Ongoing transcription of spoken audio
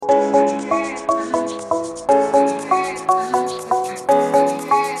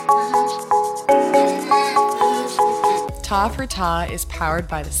ta.for.ta is powered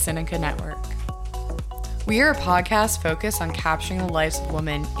by the Seneca Network. We are a podcast focused on capturing the lives of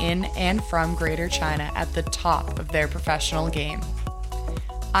women in and from Greater China at the top of their professional game.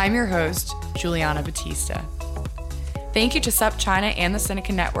 I'm your host, Juliana Batista. Thank you to ta.for.ta.china and the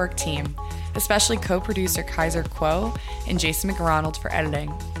Seneca Network team, especially co-producer Kaiser Kuo and Jason McRonald for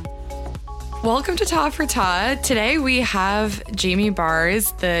editing. Welcome to ta.for.ta. Today we have Jamie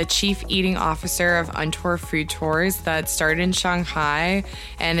Barys, the Chief Eating Officer of UnTour Food Tours that started in Shanghai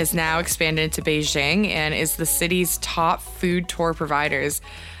and is now expanded to Beijing and is the city's top food tour providers.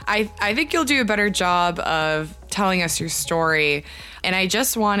 I think you'll do a better job of telling us your story. And I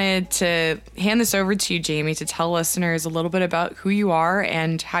just wanted to hand this over to you, Jamie, to tell listeners a little bit about who you are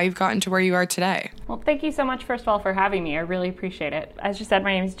and how you've gotten to where you are today. Well, thank you so much, first of all, for having me. I really appreciate it. As you said,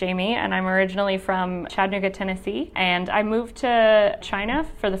 my name is Jamie, and I'm originally from Chattanooga, Tennessee. And I moved to China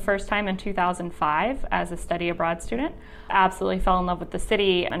for the first time in 2005 as a study abroad student. Absolutely fell in love with the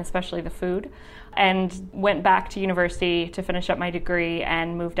city and especially the food, and went back to university to finish up my degree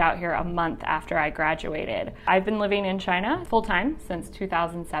and moved out here a month after I graduated. I've been living in China full-time since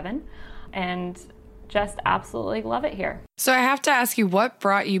 2007 and just absolutely love it here. So I have to ask you, what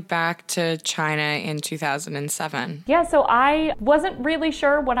brought you back to China in 2007? Yeah, so I wasn't really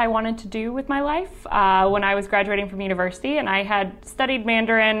sure what I wanted to do with my life when I was graduating from university, and I had studied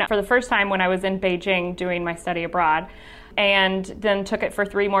Mandarin for the first time when I was in Beijing doing my study abroad, and then took it for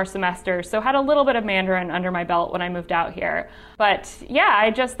 3 more semesters. So had a little bit of Mandarin under my belt when I moved out here. But yeah,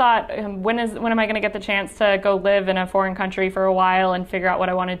 I just thought, when am I going to get the chance to go live in a foreign country for a while and figure out what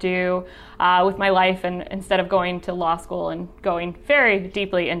I want to do with my life, and instead of going to law school and going very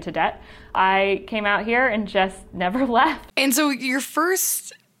deeply into debt, I came out here and just never left. And so your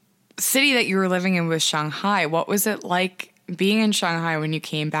first city that you were living in was Shanghai. What was it like being in Shanghai when you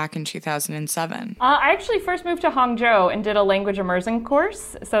came back in 2007? I actually first moved to Hangzhou and did a language immersion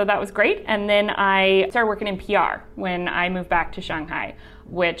course, so that was great. And then I started working in PR when I moved back to Shanghai,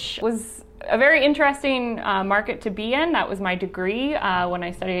 which was a very interesting market to be in. That was my degree when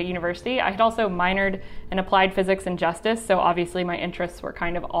I studied at university. I had also minored in applied physics and justice, so obviously my interests were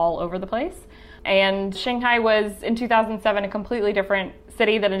kind of all over the place. And Shanghai was, in 2007, a completely different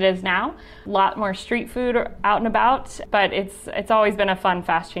city than it is now. A lot more street food out and about, but it's always been a fun,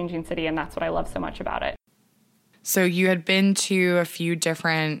 fast-changing city, and that's what I love so much about it. So you had been to a few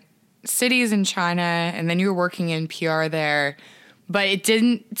different cities in China, and then you were working in PR there, but it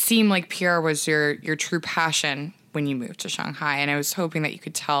didn't seem like PR was your true passion when you moved to Shanghai, and I was hoping that you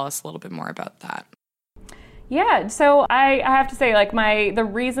could tell us a little bit more about that. Yeah, so I have to say, the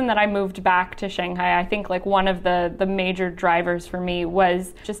reason that I moved back to Shanghai, I think one of the major drivers for me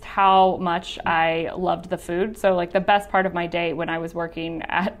was just how much I loved the food. So the best part of my day when I was working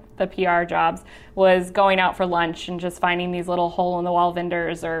at the PR jobs was going out for lunch and just finding these little hole-in-the-wall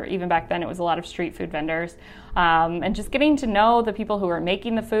vendors, or even back then it was a lot of street food vendors, and just getting to know the people who are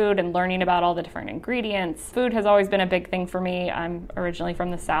making the food and learning about all the different ingredients. Food has always been a big thing for me. I'm originally from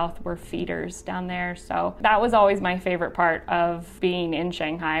the South. We're feeders down there. So that was always my favorite part of being in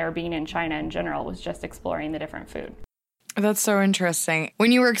Shanghai, or being in China in general, was just exploring the different food. That's so interesting.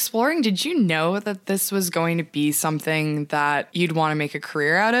 When you were exploring, did you know that this was going to be something that you'd want to make a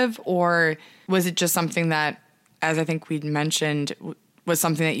career out of? Or was it just something that, as I think we'd mentioned, was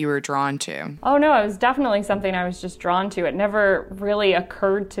something that you were drawn to? Oh no, it was definitely something I was just drawn to. It never really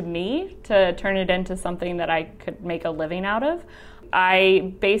occurred to me to turn it into something that I could make a living out of.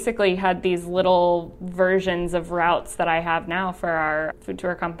 I basically had these little versions of routes that I have now for our food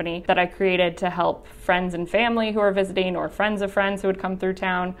tour company that I created to help friends and family who are visiting, or friends of friends who would come through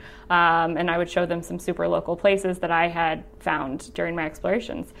town, and I would show them some super local places that I had found during my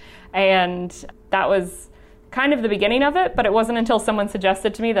explorations. And that was kind of the beginning of it, but it wasn't until someone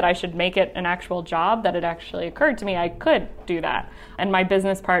suggested to me that I should make it an actual job that it actually occurred to me I could do that. And my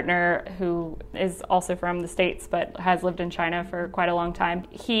business partner, who is also from the States but has lived in China for quite a long time,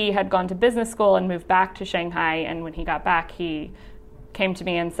 he had gone to business school and moved back to Shanghai, and when he got back, he came to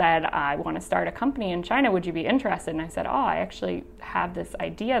me and said, I want to start a company in China, would you be interested? And I said, I actually have this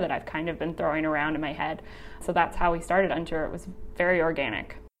idea that I've kind of been throwing around in my head. So that's how we started UnTour. It was very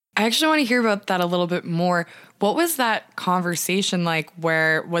organic. I actually want to hear about that a little bit more. What was that conversation like?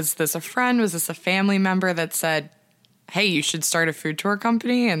 Where was this a friend? Was this a family member that said, hey, you should start a food tour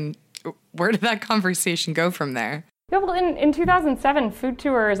company? And where did that conversation go from there? Yeah, well, in 2007, food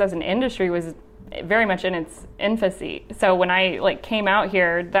tours as an industry was very much in its infancy. So when I came out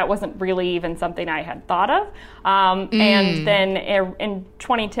here, that wasn't really even something I had thought of. And then in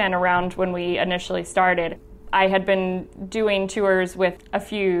 2010, around when we initially started, I had been doing tours with a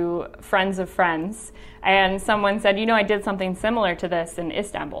few friends of friends, and someone said, I did something similar to this in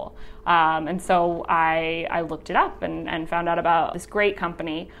Istanbul. And so I looked it up and found out about this great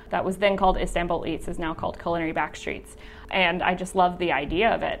company that was then called Istanbul Eats, is now called Culinary Backstreets. And I just loved the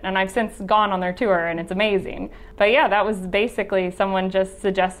idea of it. And I've since gone on their tour, and it's amazing. But yeah, that was basically someone just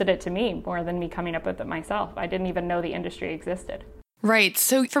suggested it to me more than me coming up with it myself. I didn't even know the industry existed. Right.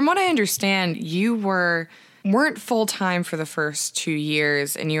 So from what I understand, you weren't full-time for the first 2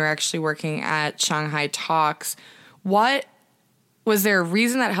 years, and you were actually working at Shanghai Talks. Was there a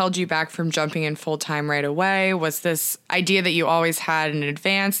reason that held you back from jumping in full-time right away? Was this idea that you always had in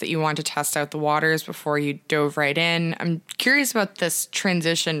advance, that you wanted to test out the waters before you dove right in? I'm curious about this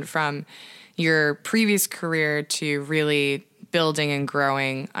transition from your previous career to really building and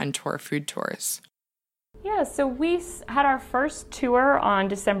growing UnTour Food Tours. Yeah, so we had our first tour on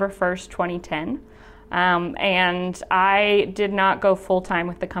December 1st, 2010. And I did not go full-time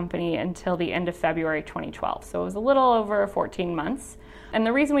with the company until the end of February 2012. So it was a little over 14 months. And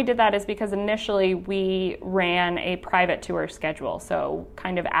the reason we did that is because initially we ran a private tour schedule, so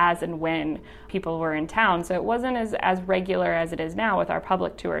kind of as and when people were in town. So it wasn't as regular as it is now with our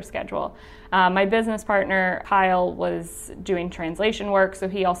public tour schedule. My business partner, Kyle, was doing translation work, so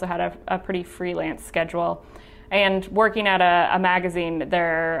he also had a pretty freelance schedule. And working at a magazine,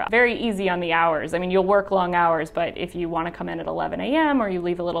 they're very easy on the hours. I mean, you'll work long hours, but if you want to come in at 11 a.m. or you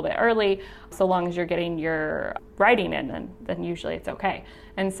leave a little bit early, so long as you're getting your writing in, then usually it's okay.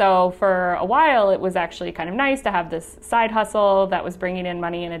 And so for a while, it was actually kind of nice to have this side hustle that was bringing in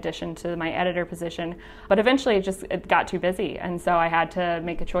money in addition to my editor position. But eventually it got too busy. And so I had to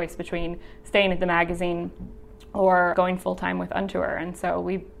make a choice between staying at the magazine or going full-time with UnTour. And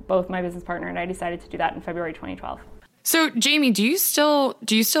so both my business partner and I decided to do that in February 2012. So, Jamie, do you still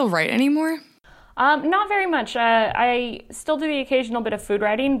write anymore? Not very much. I still do the occasional bit of food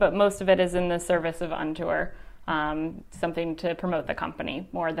writing, but most of it is in the service of UnTour, something to promote the company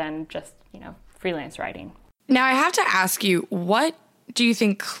more than just, freelance writing. Now, I have to ask you, what do you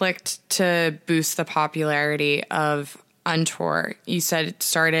think clicked to boost the popularity of UnTour? You said it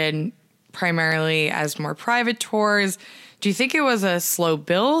started primarily as more private tours. Do you think it was a slow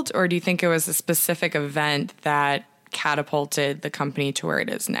build, or do you think it was a specific event that catapulted the company to where it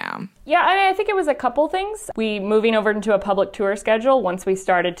is now? Yeah, I think it was a couple things. Moving over into a public tour schedule once we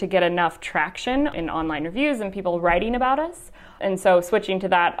started to get enough traction in online reviews and people writing about us. And so switching to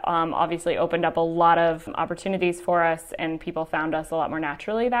that obviously opened up a lot of opportunities for us, and people found us a lot more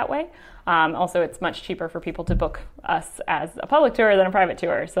naturally that way. Also, it's much cheaper for people to book us as a public tour than a private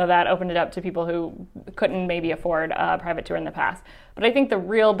tour. So that opened it up to people who couldn't maybe afford a private tour in the past. But I think the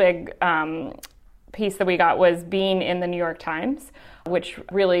real big piece that we got was being in the New York Times, which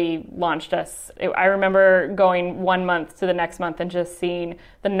really launched us. I remember going 1 month to the next month and just seeing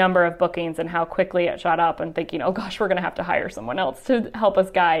the number of bookings and how quickly it shot up, and thinking, oh gosh, we're going to have to hire someone else to help us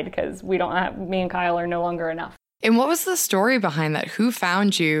guide because me and Kyle are no longer enough. And what was the story behind that? Who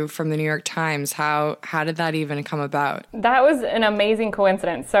found you from the New York Times? How did that even come about? That was an amazing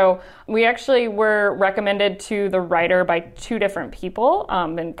coincidence. So we actually were recommended to the writer by two different people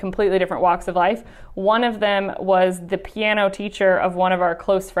in completely different walks of life. One of them was the piano teacher of one of our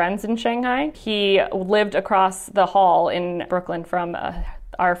close friends in Shanghai. He lived across the hall in Brooklyn from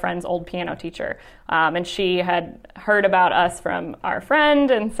our friend's old piano teacher. And she had heard about us from our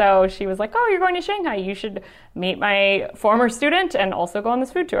friend, and so she was like, oh, you're going to Shanghai, you should meet my former student and also go on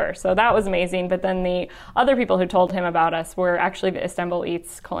this food tour. So that was amazing. But then the other people who told him about us were actually the Istanbul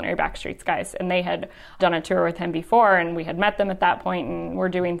Eats Culinary Backstreets guys, and they had done a tour with him before, and we had met them at that point, and we're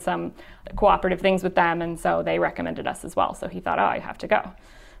doing some cooperative things with them, and so they recommended us as well. So he thought, oh, I have to go,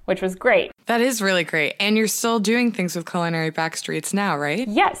 which was great. That is really great. And you're still doing things with Culinary Backstreets now, right?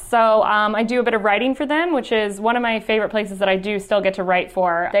 Yes. So I do a bit of writing for them, which is one of my favorite places that I do still get to write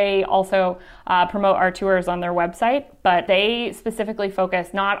for. They also promote our tours on their website, but they specifically focus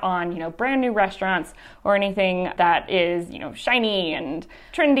not on, brand new restaurants or anything that is, shiny and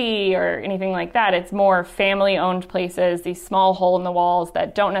trendy or anything like that. It's more family-owned places, these small hole in the walls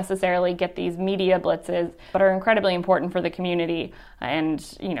that don't necessarily get these media blitzes, but are incredibly important for the community and,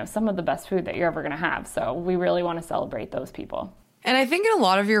 some of the best food that you're ever going to have. So we really want to celebrate those people. And I think in a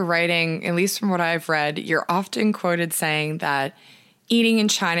lot of your writing, at least from what I've read, you're often quoted saying that eating in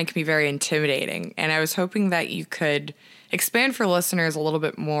China can be very intimidating. And I was hoping that you could expand for listeners a little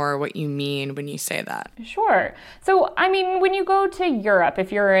bit more what you mean when you say that. Sure. So, I mean, when you go to Europe,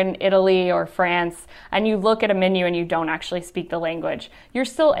 if you're in Italy or France and you look at a menu and you don't actually speak the language, you're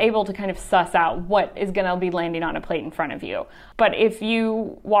still able to kind of suss out what is going to be landing on a plate in front of you. But if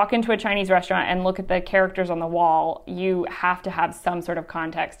you walk into a Chinese restaurant and look at the characters on the wall, you have to have some sort of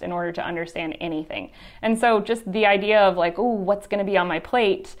context in order to understand anything. And so just the idea of like, oh, what's going to be on my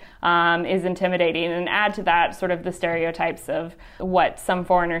plate is intimidating. And add to that sort of the stereotypes of what some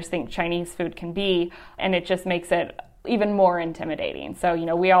foreigners think Chinese food can be. And it just makes it even more intimidating. So,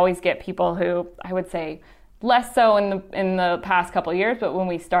 we always get people who, I would say, less so in the past couple of years, but when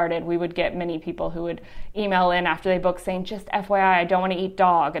we started, we would get many people who would email in after they booked saying, just FYI, I don't want to eat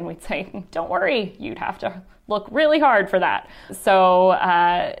dog. And we'd say, don't worry, you'd have to look really hard for that. So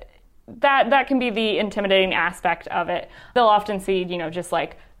that can be the intimidating aspect of it. They'll often see, just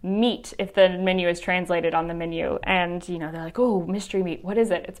like meat if the menu is translated on the menu, and they're like, oh, mystery meat, what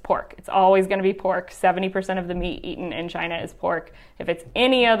is it? It's pork. It's always going to be pork. 70% of the meat eaten in China is pork. If it's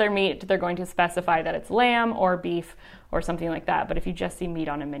any other meat, they're going to specify that it's lamb or beef or something like that, but if you just see meat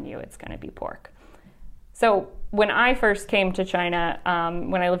on a menu, it's going to be pork. So when I first came to China,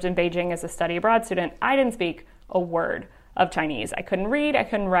 when I lived in Beijing as a study abroad student, I didn't speak a word of Chinese. I couldn't read, I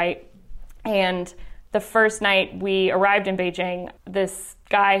couldn't write, and the first night we arrived in Beijing, this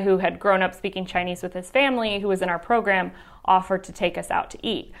guy who had grown up speaking Chinese with his family, who was in our program, offered to take us out to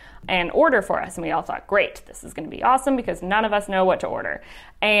eat and order for us. And we all thought, great, this is going to be awesome because none of us know what to order.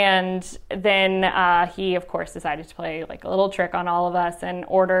 And then he, of course, decided to play like a little trick on all of us and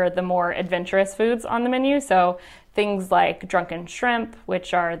order the more adventurous foods on the menu. So things like drunken shrimp,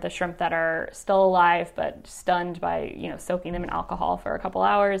 which are the shrimp that are still alive but stunned by, soaking them in alcohol for a couple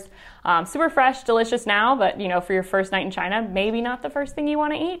hours. Super fresh, delicious now, but, for your first night in China, maybe not the first thing you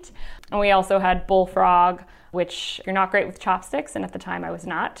want to eat. And we also had bullfrog, which you're not great with chopsticks, and at the time I was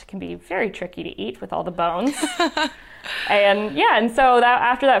not. It can be very tricky to eat with all the bones. And so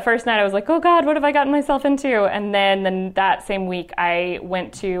after that first night, I was like, oh God, what have I gotten myself into? And then that same week, I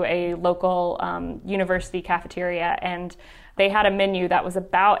went to a local university cafeteria, and they had a menu that was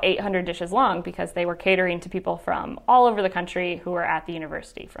about 800 dishes long because they were catering to people from all over the country who were at the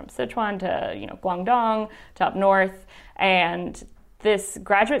university, from Sichuan to Guangdong to up north. And this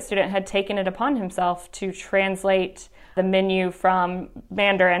graduate student had taken it upon himself to translate the menu from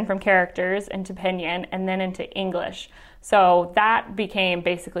Mandarin, from characters, into Pinyin, and then into English. So that became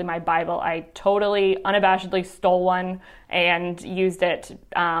basically my Bible. I totally unabashedly stole one and used it.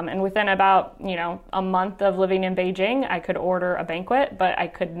 And within about, a month of living in Beijing, I could order a banquet, but I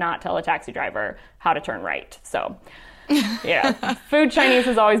could not tell a taxi driver how to turn right. So, food Chinese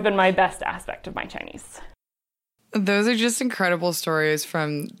has always been my best aspect of my Chinese. Those are just incredible stories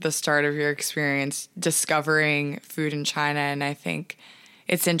from the start of your experience discovering food in China. And I think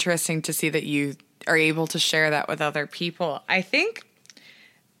it's interesting to see that you are able to share that with other people. I think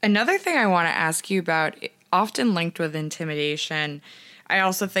another thing I want to ask you about, often linked with intimidation, I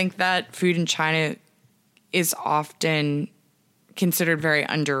also think that food in China is often considered very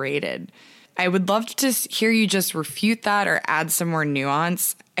underrated. I would love to hear you just refute that or add some more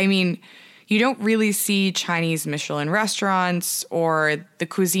nuance. I mean, you don't really see Chinese Michelin restaurants or the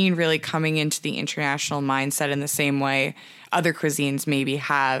cuisine really coming into the international mindset in the same way other cuisines maybe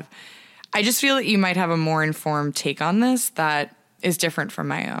have. I just feel that you might have a more informed take on this that is different from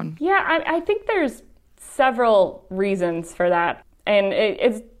my own. Yeah, I think there's several reasons for that. And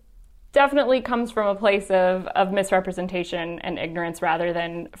it definitely comes from a place of misrepresentation and ignorance rather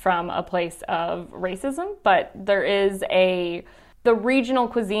than from a place of racism. But there is the regional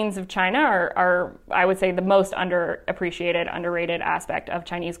cuisines of China are, I would say, the most underappreciated, underrated aspect of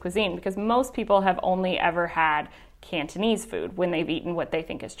Chinese cuisine, because most people have only ever had Cantonese food when they've eaten what they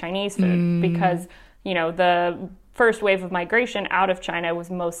think is Chinese food, because, the first wave of migration out of China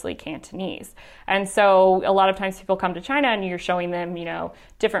was mostly Cantonese. And so a lot of times people come to China and you're showing them,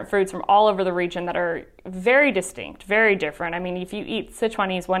 different foods from all over the region that are very distinct, very different. I mean, if you eat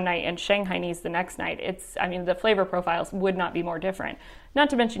Sichuanese one night and Shanghainese the next night, the flavor profiles would not be more different. Not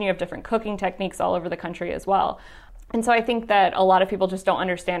to mention you have different cooking techniques all over the country as well. And so I think that a lot of people just don't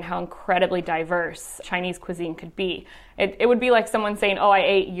understand how incredibly diverse Chinese cuisine could be. It would be like someone saying, oh, I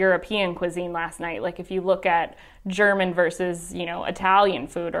ate European cuisine last night. Like if you look at German versus, Italian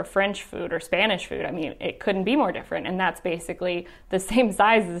food or French food or Spanish food, I mean, it couldn't be more different. And that's basically the same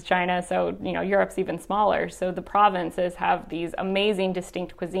size as China. So, Europe's even smaller. So the provinces have these amazing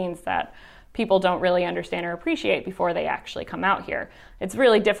distinct cuisines that people don't really understand or appreciate before they actually come out here. It's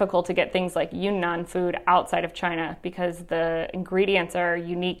really difficult to get things like Yunnan food outside of China because the ingredients are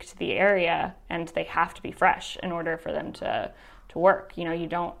unique to the area and they have to be fresh in order for them to work. You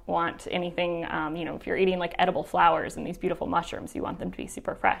don't want anything, if you're eating like edible flowers and these beautiful mushrooms, you want them to be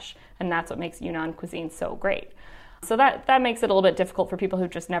super fresh. And that's what makes Yunnan cuisine so great. So that makes it a little bit difficult for people who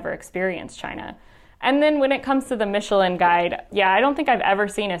just never experienced China. And then when it comes to the Michelin Guide, I don't think I've ever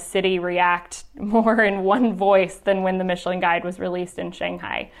seen a city react more in one voice than when the Michelin Guide was released in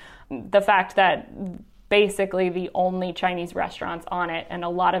Shanghai. The fact that basically the only Chinese restaurants on it, and a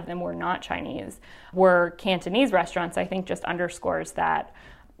lot of them were not Chinese, were Cantonese restaurants, I think just underscores that,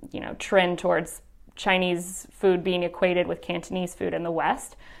 trend towards Chinese food being equated with Cantonese food in the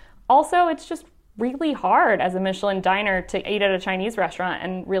West. Also, it's just really hard as a Michelin diner to eat at a Chinese restaurant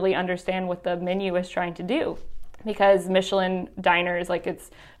and really understand what the menu is trying to do. Because Michelin diners,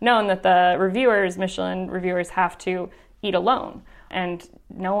 it's known that the Michelin reviewers have to eat alone. And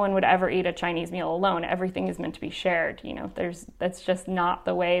no one would ever eat a Chinese meal alone. Everything is meant to be shared. That's just not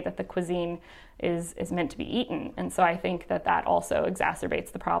the way that the cuisine is meant to be eaten. And so I think that also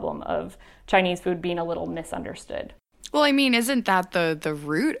exacerbates the problem of Chinese food being a little misunderstood. Well, isn't that the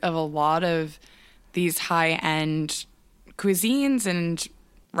root of a lot of these high-end cuisines and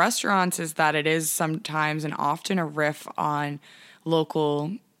restaurants, is that it is sometimes and often a riff on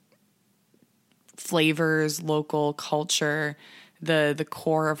local flavors, local culture, the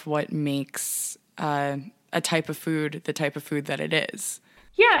core of what makes a type of food the type of food that it is.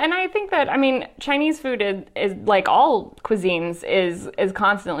 Yeah, and I think that, Chinese food is like all cuisines, is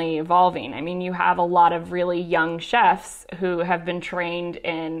constantly evolving. You have a lot of really young chefs who have been trained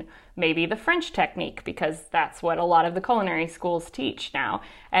in maybe the French technique, because that's what a lot of the culinary schools teach now,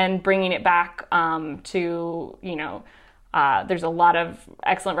 and bringing it back to, there's a lot of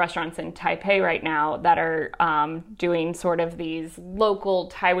excellent restaurants in Taipei right now that are doing sort of these local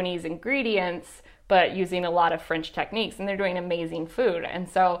Taiwanese ingredients, but using a lot of French techniques, and they're doing amazing food. And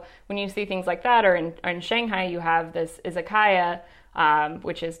so when you see things like that, or in Shanghai, you have this izakaya,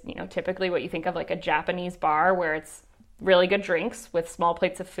 which is, typically what you think of like a Japanese bar where it's really good drinks with small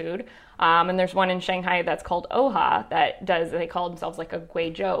plates of food. And there's one in Shanghai that's called Oha they call themselves like a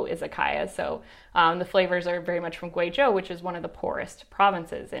Guizhou izakaya. So the flavors are very much from Guizhou, which is one of the poorest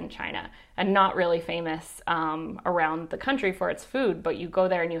provinces in China and not really famous around the country for its food. But you go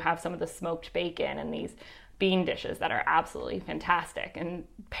there and you have some of the smoked bacon and these bean dishes that are absolutely fantastic, and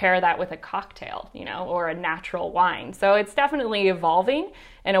pair that with a cocktail, or a natural wine. So it's definitely evolving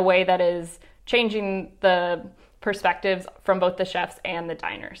in a way that is changing the perspectives from both the chefs and the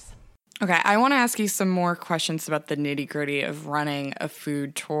diners. Okay, I want to ask you some more questions about the nitty-gritty of running a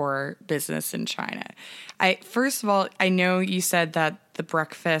food tour business in China. First of all, I know you said that the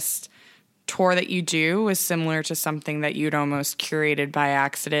breakfast tour that you do was similar to something that you'd almost curated by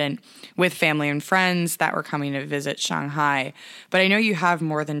accident with family and friends that were coming to visit Shanghai. But I know you have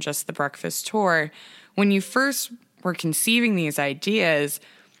more than just the breakfast tour. When you first were conceiving these ideas,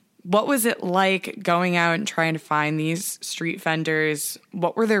 what was it like going out and trying to find these street vendors?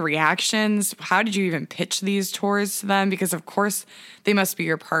 What were their reactions? How did you even pitch these tours to them? Because, of course, they must be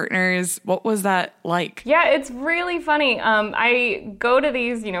your partners. What was that like? Yeah, it's really funny. I go to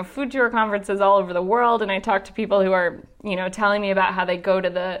these, food tour conferences all over the world, and I talk to people who are, telling me about how they go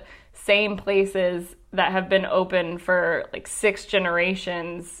to the same places that have been open for like 6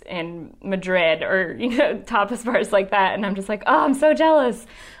 generations in Madrid, or tapas bars like that, and I'm just like, oh, I'm so jealous.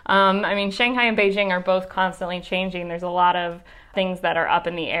 Shanghai and Beijing are both constantly changing. There's a lot of things that are up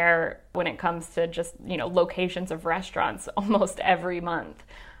in the air when it comes to just locations of restaurants almost every month,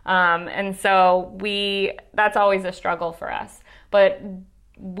 and so that's always a struggle for us. But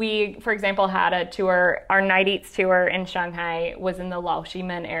we, for example, had a tour, our Night Eats tour in Shanghai was in the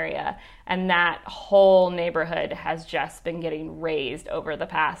Laoximen area, and that whole neighborhood has just been getting razed over the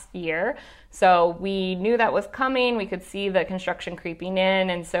past year. So we knew that was coming. We could see the construction creeping in,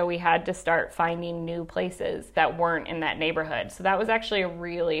 and so we had to start finding new places that weren't in that neighborhood. So that was actually a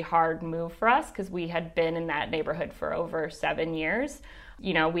really hard move for us because we had been in that neighborhood for over 7 years.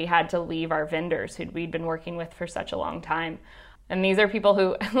 We had to leave our vendors who we'd been working with for such a long time. And these are people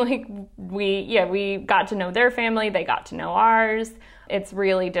who, we got to know their family, they got to know ours. It's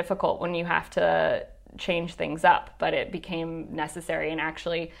really difficult when you have to change things up, but it became necessary. And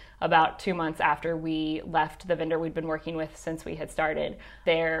actually, about 2 months after we left the vendor we'd been working with since we had started,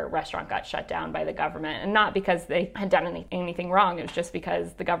 their restaurant got shut down by the government. And not because they had done anything wrong, it was just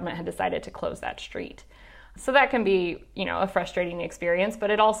because the government had decided to close that street. So that can be, a frustrating experience, but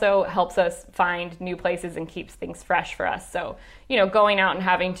it also helps us find new places and keeps things fresh for us. So, going out and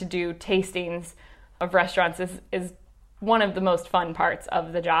having to do tastings of restaurants is one of the most fun parts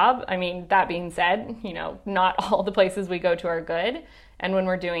of the job. I mean, that being said, not all the places we go to are good. And when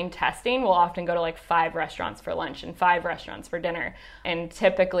we're doing testing, we'll often go to like 5 restaurants for lunch and 5 restaurants for dinner. And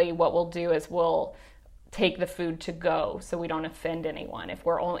typically what we'll do is we'll take the food to go so we don't offend anyone.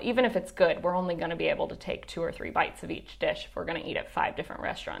 Even if it's good, we're only going to be able to take 2 or 3 bites of each dish if we're going to eat at 5 different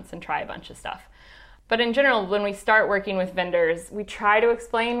restaurants and try a bunch of stuff. But in general, when we start working with vendors, we try to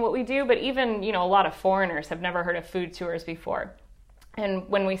explain what we do, but even, a lot of foreigners have never heard of food tours before. And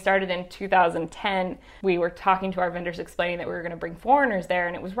when we started in 2010, we were talking to our vendors explaining that we were going to bring foreigners there,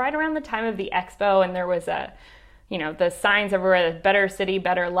 and it was right around the time of the expo, and there was the signs everywhere, better city,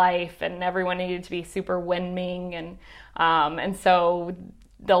 better life, and everyone needed to be super Wenming, and so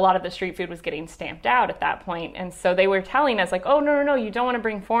a lot of the street food was getting stamped out at that point. And so they were telling us like, oh, no, you don't want to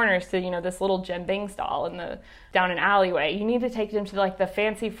bring foreigners to, this little jianbing stall down an alleyway. You need to take them to like the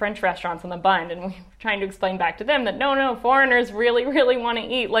fancy French restaurants on the Bund. And we were trying to explain back to them that no, foreigners really, really want to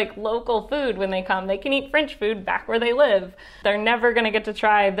eat like local food when they come. They can eat French food back where they live. They're never going to get to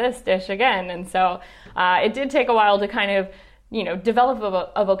try this dish again. And so it did take a while to kind of,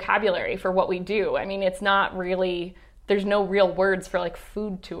 develop a vocabulary for what we do. I mean, it's not really... There's no real words for like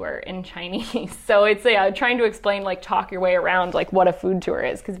food tour in Chinese. So it's trying to explain, like talk your way around like what a food tour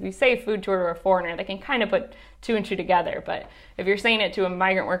is. Because if you say food tour to a foreigner, they can kind of put 2 and 2 together. But if you're saying it to a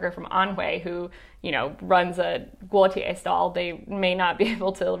migrant worker from Anhui who, runs a guotie stall, they may not be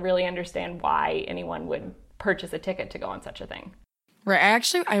able to really understand why anyone would purchase a ticket to go on such a thing. Right.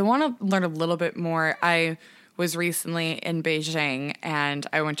 I want to learn a little bit more. I was recently in Beijing and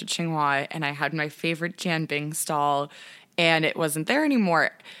I went to Tsinghua and I had my favorite jianbing stall and it wasn't there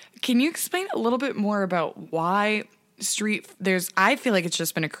anymore. Can you explain a little bit more about why I feel like it's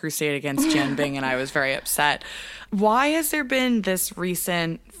just been a crusade against jianbing and I was very upset. Why has there been this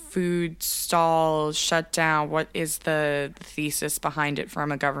recent food stall shutdown? What is the thesis behind it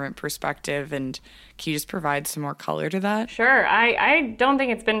from a government perspective? And can you just provide some more color to that? Sure. I don't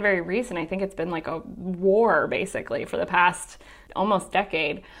think it's been very recent. I think it's been like a war, basically, for the past almost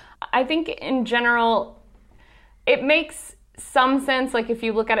decade. I think in general, it makes some sense, like if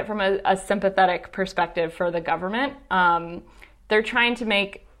you look at it from a sympathetic perspective for the government. They're trying to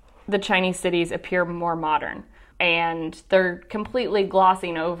make the Chinese cities appear more modern. And they're completely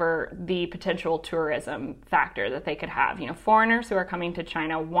glossing over the potential tourism factor that they could have. Foreigners who are coming to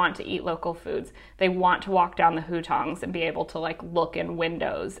China want to eat local foods. They want to walk down the hutongs and be able to like look in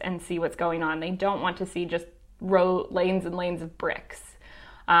windows and see what's going on. They don't want to see just lanes and lanes of bricks.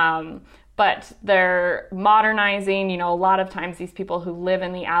 But they're modernizing. A lot of times these people who live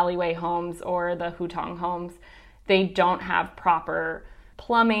in the alleyway homes or the hutong homes, they don't have proper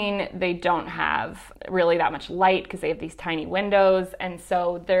plumbing, they don't have really that much light because they have these tiny windows, and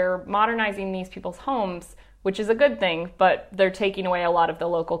so they're modernizing these people's homes, which is a good thing, but they're taking away a lot of the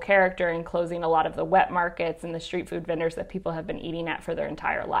local character and closing a lot of the wet markets and the street food vendors that people have been eating at for their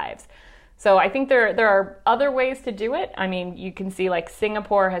entire lives. So I think there are other ways to do it. I mean, you can see like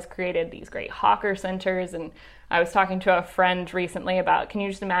Singapore has created these great hawker centers, and I was talking to a friend recently about, can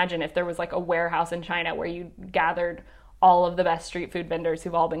you just imagine if there was like a warehouse in China where you gathered all of the best street food vendors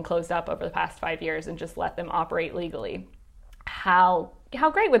who've all been closed up over the past 5 years and just let them operate legally? How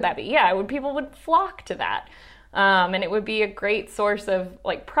great would that be? Yeah, people would flock to that. And it would be a great source of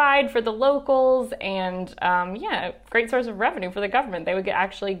like pride for the locals and great source of revenue for the government. They would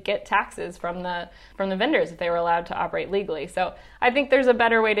actually get taxes from the vendors if they were allowed to operate legally. So I think there's a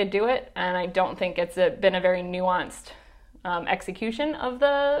better way to do it, and I don't think it's been a very nuanced execution of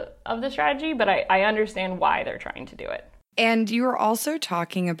the strategy, but I understand why they're trying to do it. And you were also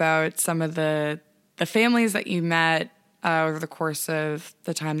talking about some of the families that you met over the course of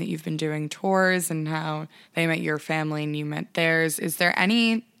the time that you've been doing tours and how they met your family and you met theirs. Is there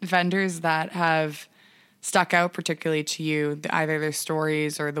any vendors that have stuck out particularly to you, either their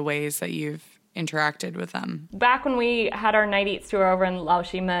stories or the ways that you've interacted with them? Back when we had our night eats tour over in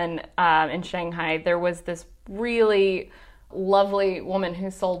Laoximen in Shanghai, there was this really lovely woman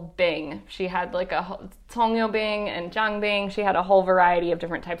who sold bing. She had like a Tongyou bing and Zhang bing. She had a whole variety of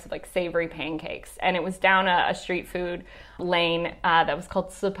different types of like savory pancakes. And it was down a street food lane that was called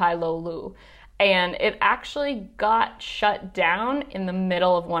Sipai Lo Lu. And it actually got shut down in the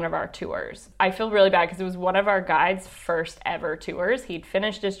middle of one of our tours. I feel really bad because it was one of our guide's first ever tours. He'd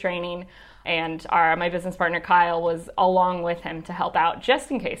finished his training, and my business partner Kyle was along with him to help out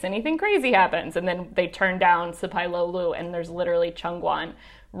just in case anything crazy happens. And then they turned down Sipai Lo Lu, and there's literally Chengguan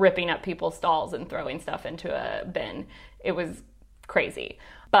ripping up people's stalls and throwing stuff into a bin. It was crazy.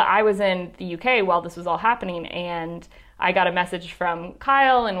 But I was in the UK while this was all happening, and I got a message from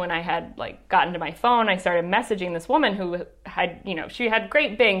Kyle, and when I had gotten to my phone, I started messaging this woman who had, she had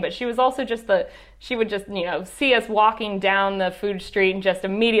great Bing, but she was also she would just, see us walking down the food street and just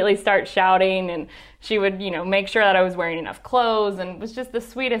immediately start shouting, and she would, make sure that I was wearing enough clothes, and was just the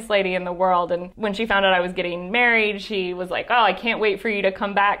sweetest lady in the world. And when she found out I was getting married, she was like, oh, I can't wait for you to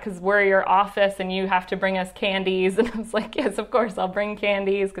come back because we're your office and you have to bring us candies. And I was like, yes, of course, I'll bring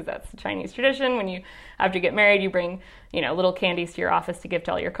candies, because that's the Chinese tradition. When you have to get married, you bring, little candies to your office to give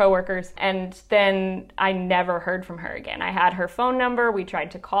to all your coworkers. And then I never heard from her again. I had her phone number. We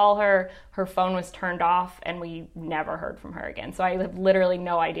tried to call her. Her phone was turned off, and we never heard from her again. So I have literally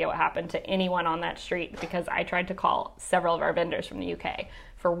no idea what happened to anyone on that street, because I tried to call several of our vendors from the UK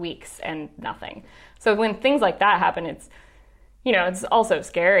for weeks and nothing. So when things like that happen, it's also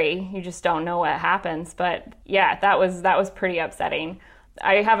scary. You just don't know what happens. But yeah, that was pretty upsetting.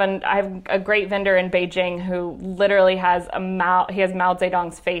 I have a great vendor in Beijing who literally has Mao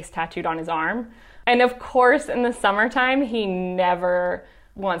Zedong's face tattooed on his arm. And of course, in the summertime, he never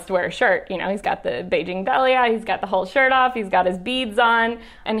wants to wear a shirt. He's got the Beijing belly out, he's got the whole shirt off, he's got his beads on,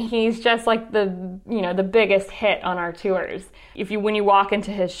 and he's just like the biggest hit on our tours. When you walk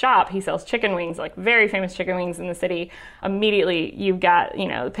into his shop, he sells chicken wings, very famous chicken wings in the city. Immediately you've got,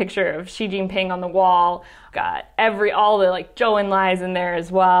 the picture of Xi Jinping on the wall, got all the Zhou Enlai's in there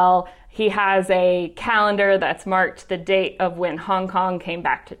as well. He has a calendar that's marked the date of when Hong Kong came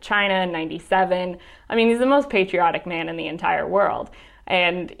back to China in 97. I mean, he's the most patriotic man in the entire world.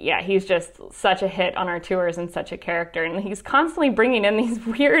 And yeah, he's just such a hit on our tours and such a character. And he's constantly bringing in these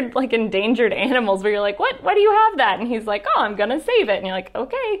weird, endangered animals where you're like, what? Why do you have that? And he's like, oh, I'm going to save it. And you're like,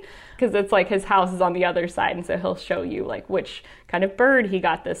 okay. Because it's his house is on the other side. And so he'll show you which kind of bird he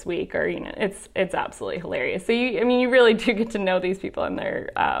got this week, or, it's absolutely hilarious. So you really do get to know these people, and they're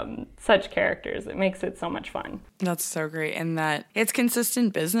such characters. It makes it so much fun. That's so great. And that it's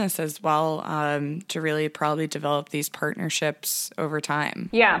consistent business as well, to really probably develop these partnerships over time.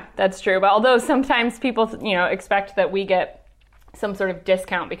 Yeah, that's true. But although sometimes people, expect that we get some sort of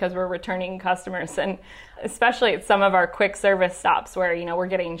discount because we're returning customers, and especially at some of our quick service stops where, we're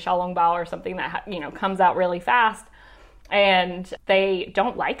getting xiaolongbao or something that, comes out really fast, and they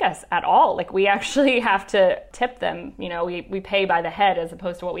don't like us at all. We actually have to tip them. We pay by the head as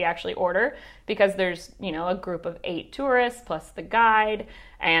opposed to what we actually order, because there's, a group of 8 tourists plus the guide,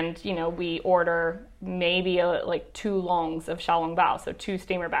 and, we order maybe 2 longs of xiaolongbao, so 2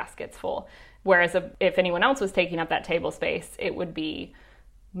 steamer baskets full. Whereas if anyone else was taking up that table space, it would be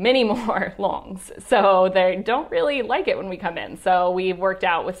many more longs. So they don't really like it when we come in. So we've worked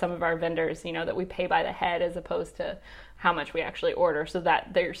out with some of our vendors, that we pay by the head as opposed to how much we actually order, so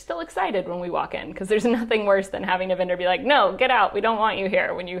that they're still excited when we walk in, because there's nothing worse than having a vendor be like, no, get out, we don't want you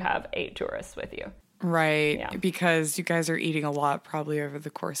here, when you have 8 tourists with you. Right, yeah. Because you guys are eating a lot probably over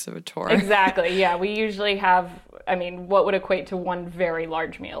the course of a tour. Exactly, yeah. We usually have, what would equate to one very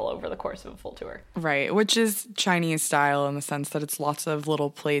large meal over the course of a full tour. Right, which is Chinese style in the sense that it's lots of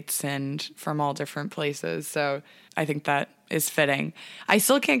little plates and from all different places. So I think that is fitting. I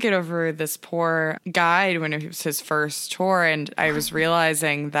still can't get over this poor guide when it was his first tour, and I was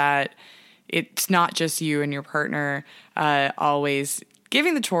realizing that it's not just you and your partner always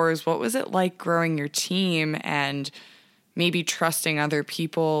giving the tours. What was it like growing your team and maybe trusting other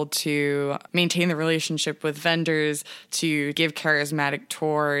people to maintain the relationship with vendors, to give charismatic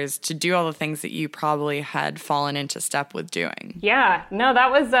tours, to do all the things that you probably had fallen into step with doing? Yeah, no,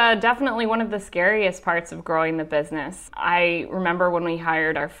 that was definitely one of the scariest parts of growing the business. I remember when we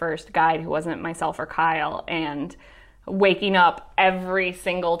hired our first guide, who wasn't myself or Kyle, and waking up every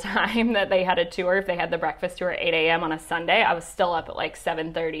single time that they had a tour. If they had the breakfast tour at 8 a.m. on a Sunday, I was still up at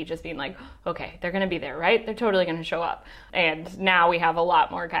 7:30 just being like, okay, they're going to be there, right? They're totally going to show up. And now we have a lot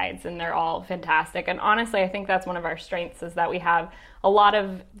more guides, and they're all fantastic. And honestly, I think that's one of our strengths, is that we have a lot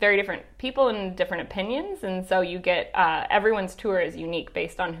of very different people and different opinions. And so you get everyone's tour is unique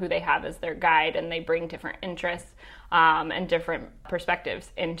based on who they have as their guide, and they bring different interests and different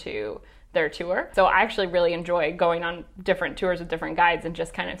perspectives into their tour. So I actually really enjoy going on different tours with different guides and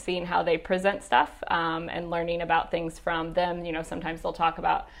just kind of seeing how they present stuff and learning about things from them. Sometimes they'll talk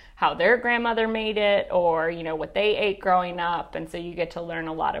about how their grandmother made it, or, what they ate growing up. And so you get to learn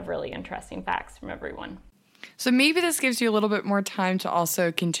a lot of really interesting facts from everyone. So maybe this gives you a little bit more time to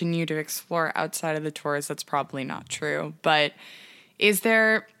also continue to explore outside of the tours. That's probably not true. But is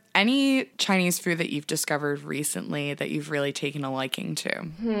there any Chinese food that you've discovered recently that you've really taken a liking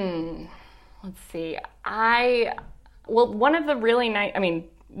to? Let's see. One of the really nice,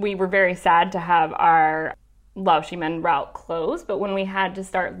 we were very sad to have our Laoximen route closed, but when we had to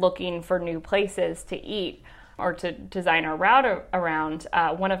start looking for new places to eat or to design our route around,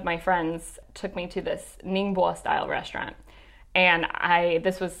 one of my friends took me to this Ningbo style restaurant. And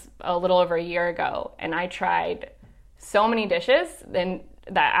this was a little over a year ago, and I tried so many dishes that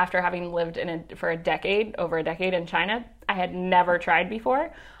after having lived for over a decade in China, I had never tried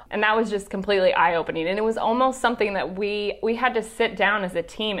before. And that was just completely eye-opening. And it was almost something that we had to sit down as a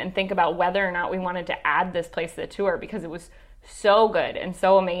team and think about whether or not we wanted to add this place to the tour, because it was so good and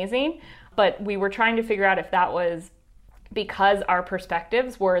so amazing. But we were trying to figure out if that was because our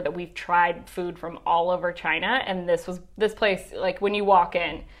perspectives were that we've tried food from all over China, and this place, like when you walk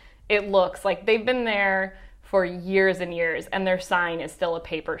in, it looks like they've been there for years and years, and their sign is still a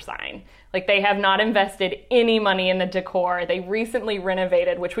paper sign. Like, they have not invested any money in the decor. They recently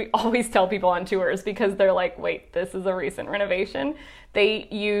renovated, which we always tell people on tours because they're like, wait, this is a recent renovation. They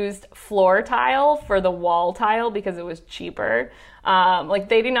used floor tile for the wall tile because it was cheaper.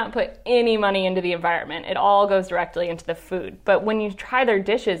 They do not put any money into the environment. It all goes directly into the food. But when you try their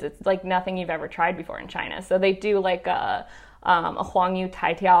dishes, it's like nothing you've ever tried before in China. So they do like a huangyu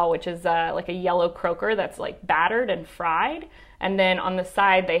taitiao, which is like a yellow croaker that's like battered and fried. And then on the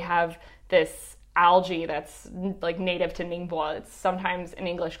side, they have this algae that's like native to Ningbo. It's sometimes in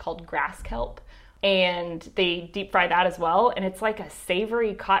English called grass kelp. And they deep fry that as well. And it's like a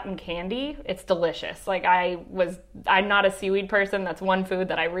savory cotton candy. It's delicious. Like, I'm not a seaweed person. That's one food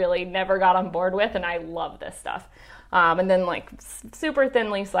that I really never got on board with. And I love this stuff. And then like super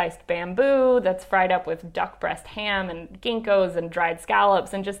thinly sliced bamboo that's fried up with duck breast ham and ginkgos and dried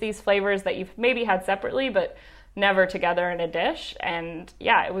scallops, and just these flavors that you've maybe had separately but never together in a dish. And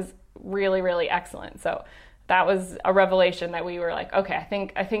yeah, it was really, really excellent. So that was a revelation that we were like, okay,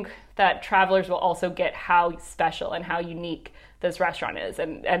 I think that travelers will also get how special and how unique this restaurant is,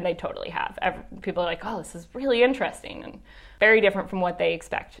 and they totally have. People are like, oh, this is really interesting and very different from what they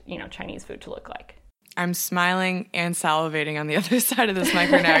expect, Chinese food to look like. I'm smiling and salivating on the other side of this mic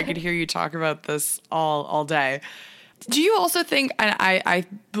right now. I could hear you talk about this all day. Do you also think, and I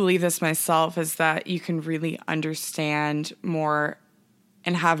believe this myself, is that you can really understand more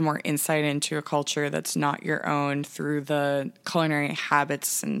and have more insight into a culture that's not your own through the culinary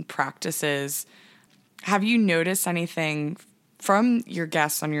habits and practices? Have you noticed anything from your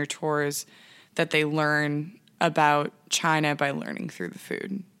guests on your tours that they learn about China by learning through the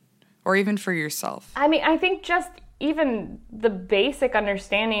food? Or even for yourself? I mean, I think just even the basic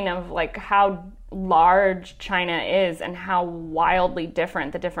understanding of like how large China is and how wildly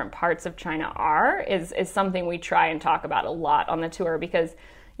different the different parts of China are is something we try and talk about a lot on the tour, because,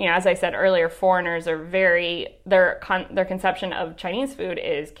 as I said earlier, foreigners are their conception of Chinese food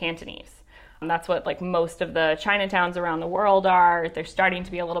is Cantonese. And that's what like most of the Chinatowns around the world are. There's starting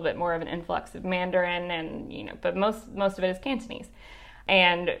to be a little bit more of an influx of Mandarin, and but most of it is Cantonese.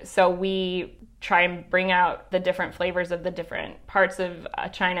 And so we try and bring out the different flavors of the different parts of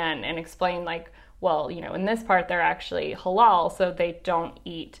China and explain like, well, in this part they're actually halal, so they don't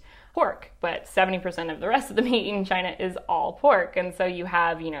eat pork, but 70% of the rest of the meat in China is all pork. And so you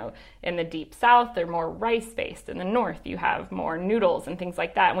have, in the deep south, they're more rice-based. In the north, you have more noodles and things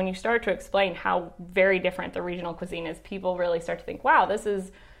like that. And when you start to explain how very different the regional cuisine is, people really start to think, wow, this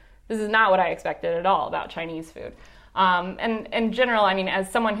is not what I expected at all about Chinese food. And in general, I mean, as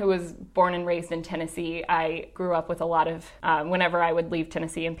someone who was born and raised in Tennessee, I grew up with a lot of, whenever I would leave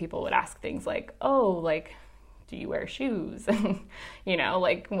Tennessee and people would ask things like, oh, like, do you wear shoes? And,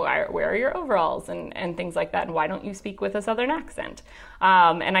 like, where are your overalls? And things like that. And why don't you speak with a Southern accent?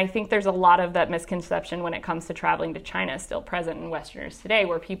 And I think there's a lot of that misconception when it comes to traveling to China still present in Westerners today,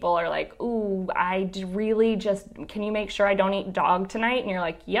 where people are like, ooh, can you make sure I don't eat dog tonight? And you're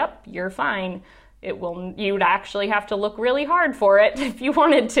like, yep, you're fine. You'd actually have to look really hard for it if you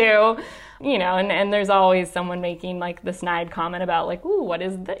wanted to, and there's always someone making like the snide comment about like, ooh, what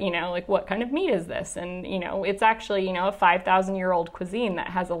is that? Like what kind of meat is this? And, it's actually, a 5,000-year-old cuisine that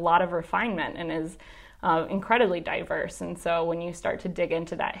has a lot of refinement and is incredibly diverse. And so when you start to dig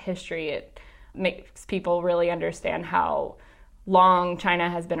into that history, it makes people really understand how long China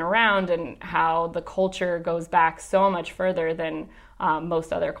has been around and how the culture goes back so much further than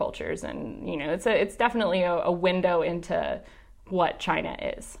most other cultures. And, it's definitely a window into what China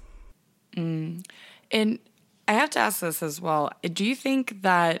is. And I have to ask this as well. Do you think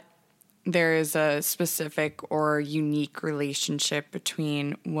that there is a specific or unique relationship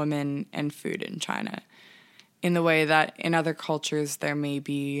between women and food in China in the way that in other cultures there may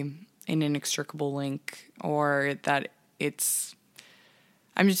be an inextricable link, or that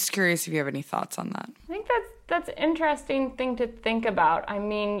I'm just curious if you have any thoughts on that. I think that's interesting thing to think about. I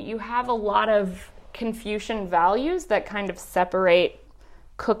mean, you have a lot of Confucian values that kind of separate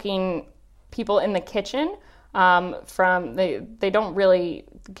cooking people in the kitchen from they don't really,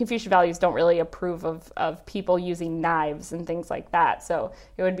 Confucian values don't really approve of people using knives and things like that. So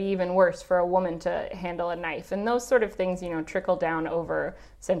it would be even worse for a woman to handle a knife. And those sort of things, trickle down over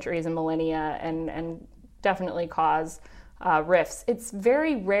centuries and millennia and definitely cause rifts. It's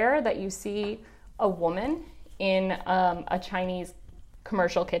very rare that you see a woman in a Chinese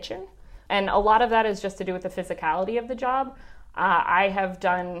commercial kitchen. And a lot of that is just to do with the physicality of the job. I have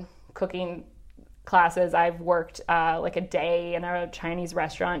done cooking classes. I've worked like a day in a Chinese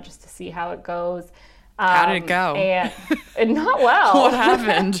restaurant just to see how it goes. How did it go? And not well. What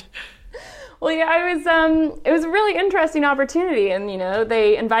happened? Well, yeah, it was a really interesting opportunity, and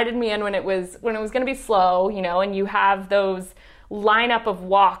they invited me in when it was going to be slow, and you have those lineup of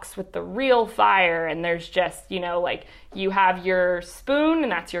woks with the real fire, and there's just like you have your spoon,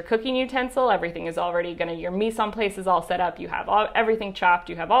 and that's your cooking utensil. Everything is already your mise en place is all set up. You have everything chopped.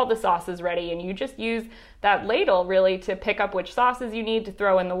 You have all the sauces ready, and you just use that ladle really to pick up which sauces you need to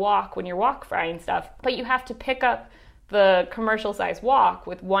throw in the wok when you're wok frying stuff. But you have to pick up the commercial size wok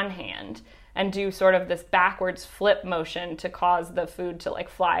with one hand and do sort of this backwards flip motion to cause the food to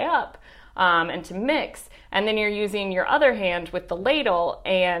fly up and to mix. And then you're using your other hand with the ladle,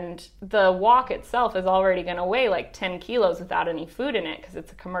 and the wok itself is already going to weigh 10 kilos without any food in it because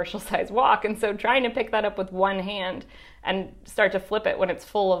it's a commercial size wok. And so trying to pick that up with one hand and start to flip it when it's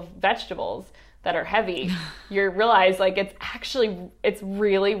full of vegetables that are heavy, you realize it's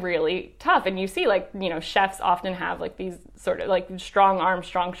really, really tough. And you see chefs often have these sort of strong arms,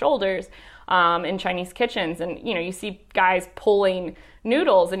 strong shoulders in Chinese kitchens. And, you see guys pulling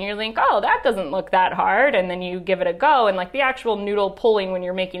noodles and you think, oh, that doesn't look that hard. And then you give it a go. And the actual noodle pulling when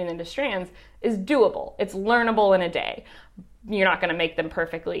you're making it into strands is doable. It's learnable in a day. You're not going to make them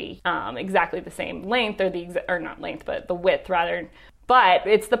perfectly exactly the same length or not length, but the width rather. But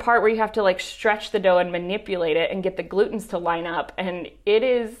it's the part where you have to stretch the dough and manipulate it and get the glutens to line up. And it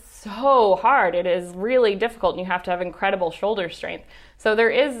is so hard. It is really difficult, and you have to have incredible shoulder strength. So there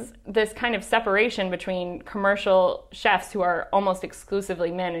is this kind of separation between commercial chefs who are almost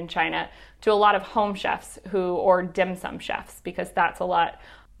exclusively men in China to a lot of home chefs or dim sum chefs, because that's a lot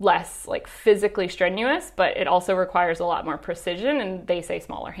less physically strenuous, but it also requires a lot more precision, and they say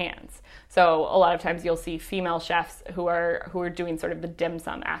smaller hands. So a lot of times you'll see female chefs who are doing sort of the dim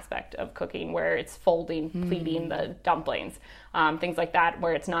sum aspect of cooking, where it's folding, pleating the dumplings, things like that,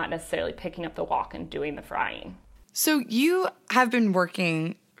 where it's not necessarily picking up the wok and doing the frying. So you have been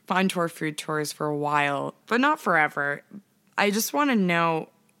working UnTour Food Tours for a while, but not forever. I just want to know,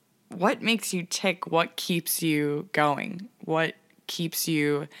 what makes you tick? What keeps you going? What keeps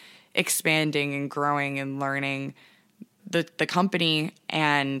you expanding and growing and learning the company,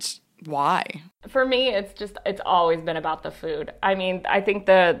 and why? For me, it's always been about the food. I mean, I think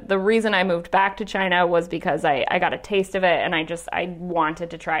the reason I moved back to China was because I got a taste of it, and I wanted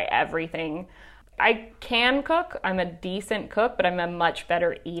to try everything. I can cook. I'm a decent cook, but I'm a much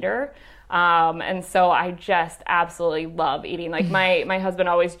better eater. And so I just absolutely love eating. My husband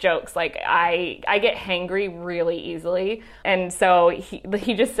always jokes, I get hangry really easily. And so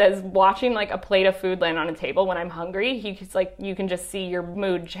he just says, watching a plate of food land on a table when I'm hungry, he's you can just see your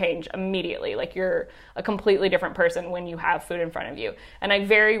mood change immediately. You're a completely different person when you have food in front of you. And I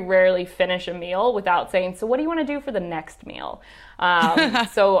very rarely finish a meal without saying, so what do you want to do for the next meal?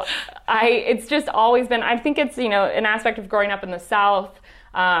 So it's just always been, I think it's, an aspect of growing up in the South,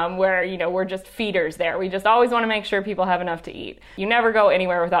 where, we're just feeders there. We just always want to make sure people have enough to eat. You never go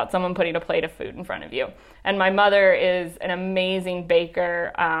anywhere without someone putting a plate of food in front of you. And my mother is an amazing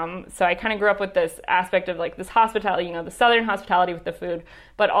baker. So I kind of grew up with this aspect of this hospitality, the Southern hospitality with the food,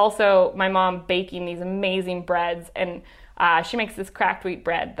 but also my mom baking these amazing breads. And she makes this cracked wheat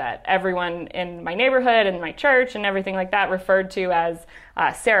bread that everyone in my neighborhood and my church and everything like that referred to as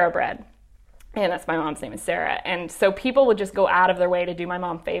Sarah bread. And that's my mom's name is Sarah. And so people would just go out of their way to do my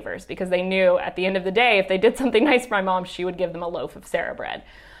mom favors, because they knew at the end of the day, if they did something nice for my mom, she would give them a loaf of Sarah bread.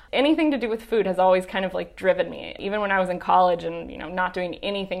 Anything to do with food has always kind of driven me. Even when I was in college and, not doing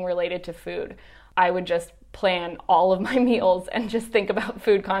anything related to food, I would just plan all of my meals and just think about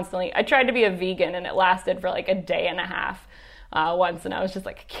food constantly. I tried to be a vegan, and it lasted for a day and a half once, and I was just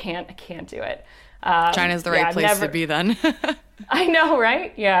I can't do it. China's the right place to be then. I know,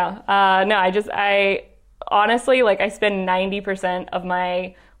 right? Yeah. No, I honestly, I spend 90% of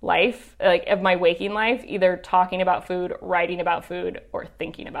my life, like of my waking life, either talking about food, writing about food, or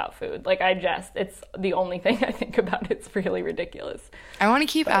thinking about food. Like it's the only thing I think about. It's really ridiculous. I want to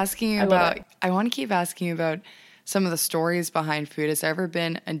keep asking you about some of the stories behind food. Has there ever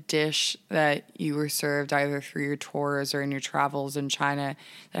been a dish that you were served either through your tours or in your travels in China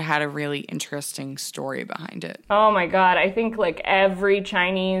that had a really interesting story behind it? Oh my God. I think like every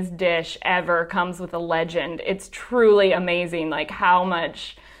Chinese dish ever comes with a legend. It's truly amazing, like how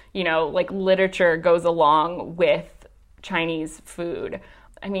much, like literature goes along with Chinese food.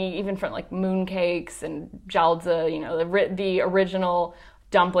 I mean, even from like mooncakes and jiaozi, the original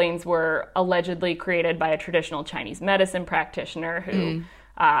dumplings were allegedly created by a traditional Chinese medicine practitioner who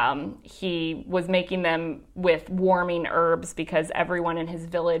he was making them with warming herbs because everyone in his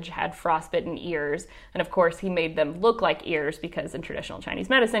village had frostbitten ears. And of course, he made them look like ears because in traditional Chinese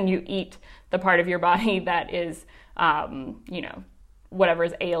medicine, you eat the part of your body that is, whatever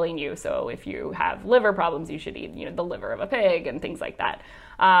is ailing you. So if you have liver problems, you should eat, the liver of a pig and things like that.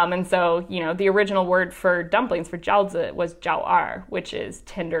 And so, the original word for dumplings for jiaozi was jiao'er, which is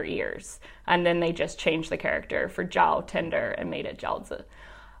tender ears. And then they just changed the character for jiao, tender, and made it jiaozi.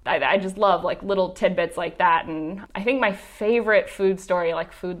 I just love like little tidbits like that. And I think my favorite food story,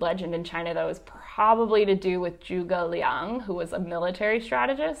 like food legend in China, though, is probably to do with Zhuge Liang, who was a military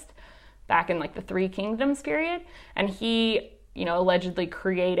strategist back in like the Three Kingdoms period. And he allegedly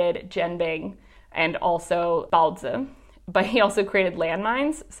created jianbing and also baozi, but he also created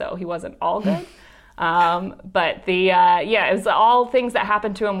landmines, so he wasn't all good. But it was all things that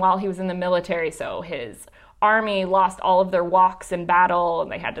happened to him while he was in the military. So his army lost all of their walks in battle,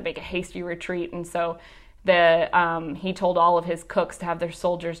 and they had to make a hasty retreat. And so he told all of his cooks to have their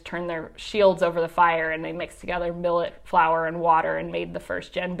soldiers turn their shields over the fire, and they mixed together millet, flour, and water and made the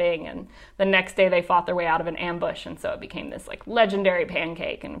first jianbing. And the next day they fought their way out of an ambush, and so it became this like legendary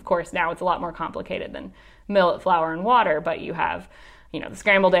pancake. And of course now it's a lot more complicated than millet, flour, and water, but you have the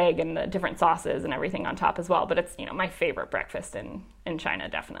scrambled egg and the different sauces and everything on top as well. But it's my favorite breakfast in China,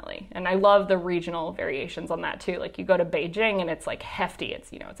 definitely. And I love the regional variations on that too. Like you go to Beijing and it's like hefty. It's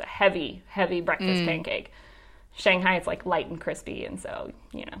it's a heavy breakfast pancake. Shanghai, it's like light and crispy, and so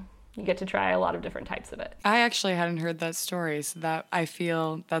you get to try a lot of different types of it. I actually hadn't heard that story, so that I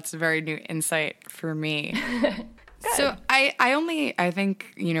feel that's a very new insight for me. So I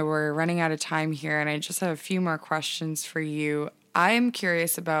think we're running out of time here, and I just have a few more questions for you. I am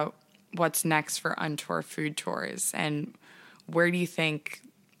curious about what's next for UnTour Food Tours, and where do you think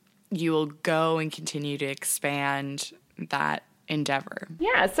you will go and continue to expand that endeavor?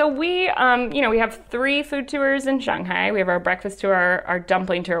 Yeah, so we have 3 food tours in Shanghai. We have our breakfast tour, our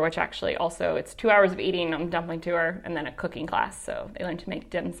dumpling tour, which actually also it's 2 hours of eating on dumpling tour, and then a cooking class, so they learn to make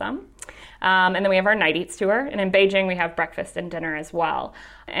dim sum. And then we have our night eats tour, and in Beijing we have breakfast and dinner as well.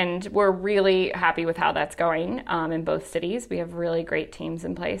 And we're really happy with how that's going in both cities. We have really great teams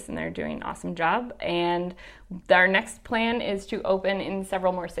in place, and they're doing an awesome job. And our next plan is to open in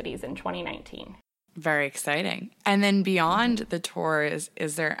several more cities in 2019. Very exciting. And then beyond the tour,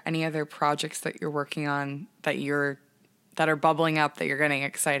 is there any other projects that you're working on that are bubbling up that you're getting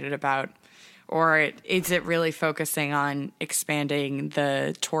excited about? Or is it really focusing on expanding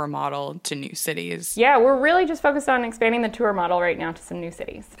the tour model to new cities? Yeah, we're really just focused on expanding the tour model right now to some new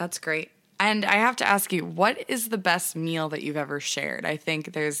cities. That's great. And I have to ask you, what is the best meal that you've ever shared? I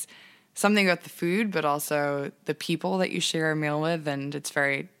think there's something about the food, but also the people that you share a meal with, and it's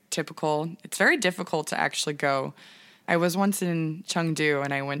very typical. It's very difficult to actually go. I was once in Chengdu,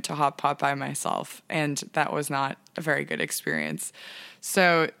 and I went to Hot Pot by myself, and that was not a very good experience.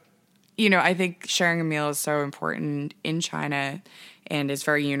 So I think sharing a meal is so important in China and is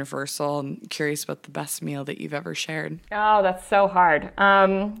very universal. I'm curious about the best meal that you've ever shared. Oh, that's so hard.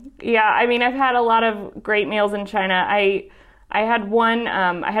 I've had a lot of great meals in China. I had one,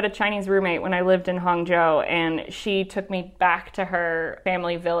 I had a Chinese roommate when I lived in Hangzhou, and she took me back to her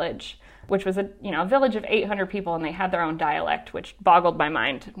family village, which was a village of 800 people, and they had their own dialect, which boggled my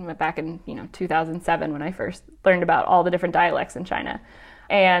mind back in 2007 when I first learned about all the different dialects in China.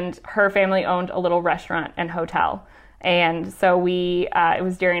 And her family owned a little restaurant and hotel. And so it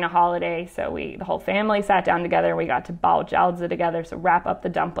was during a holiday, so the whole family sat down together, and we got to bao jiaozi together, so wrap up the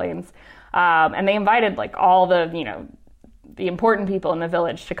dumplings. And they invited like all the important people in the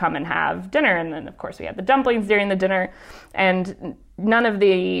village to come and have dinner. And then of course we had the dumplings during the dinner. And none of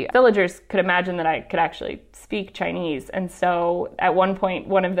the villagers could imagine that I could actually speak Chinese. And so at one point,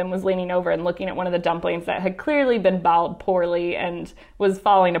 one of them was leaning over and looking at one of the dumplings that had clearly been bowled poorly and was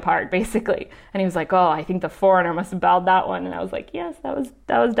falling apart, basically. And he was like, oh, I think the foreigner must have bowled that one. And I was like, yes, that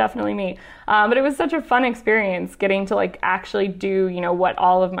was definitely me. But it was such a fun experience getting to like actually do, you know, what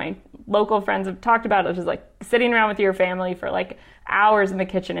all of my local friends have talked about, which is like sitting around with your family for like hours in the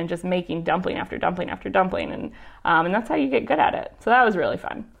kitchen and just making dumpling after dumpling after dumpling. And that's how you get good at it. So that was really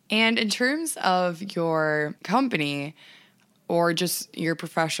fun. And in terms of your company or just your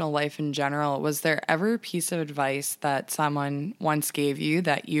professional life in general, was there ever a piece of advice that someone once gave you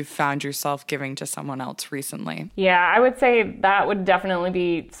that you've found yourself giving to someone else recently? Yeah, I would say that would definitely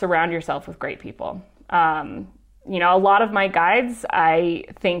be surround yourself with great people. You know, a lot of my guides, I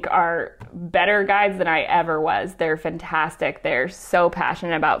think, are better guides than I ever was. They're fantastic. They're so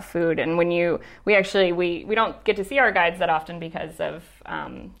passionate about food. And when we don't get to see our guides that often because of,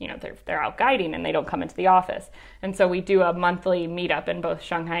 you know, they're out guiding and they don't come into the office. And so we do a monthly meetup in both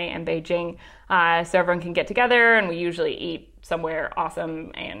Shanghai and Beijing, so everyone can get together, and we usually eat somewhere awesome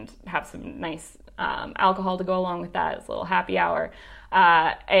and have some nice alcohol to go along with that. It's a little happy hour.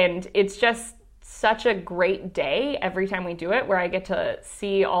 And it's just such a great day every time we do it, where I get to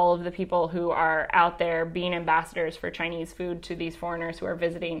see all of the people who are out there being ambassadors for Chinese food to these foreigners who are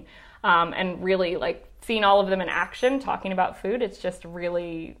visiting, and really like seeing all of them in action talking about food. It's just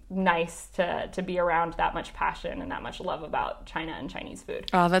really nice to be around that much passion and that much love about China and Chinese food.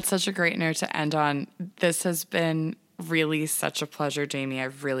 Oh, that's such a great note to end on. This has been really such a pleasure, Jamie.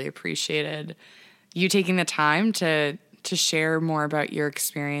 I've really appreciated you taking the time to share more about your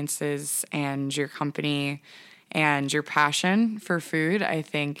experiences and your company and your passion for food. I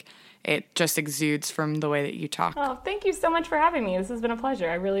think it just exudes from the way that you talk. Oh, thank you so much for having me. This has been a pleasure.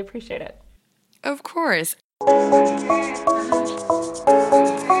 I really appreciate it. Of course.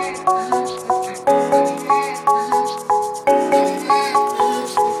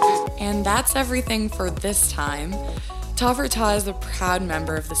 And that's everything for this time. ta.for.ta is a proud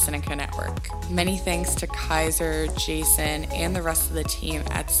member of the Sinica Network. Many thanks to Kaiser, Jason, and the rest of the team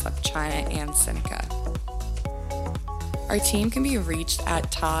at ta.for.ta.china and Sinica. Our team can be reached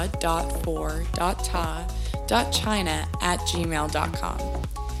at ta.for.ta.china@gmail.com.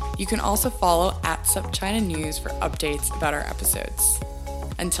 You can also follow @ta.for.ta.china News for updates about our episodes.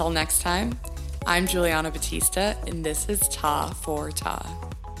 Until next time, I'm Juliana Batista, and this is ta.for.ta.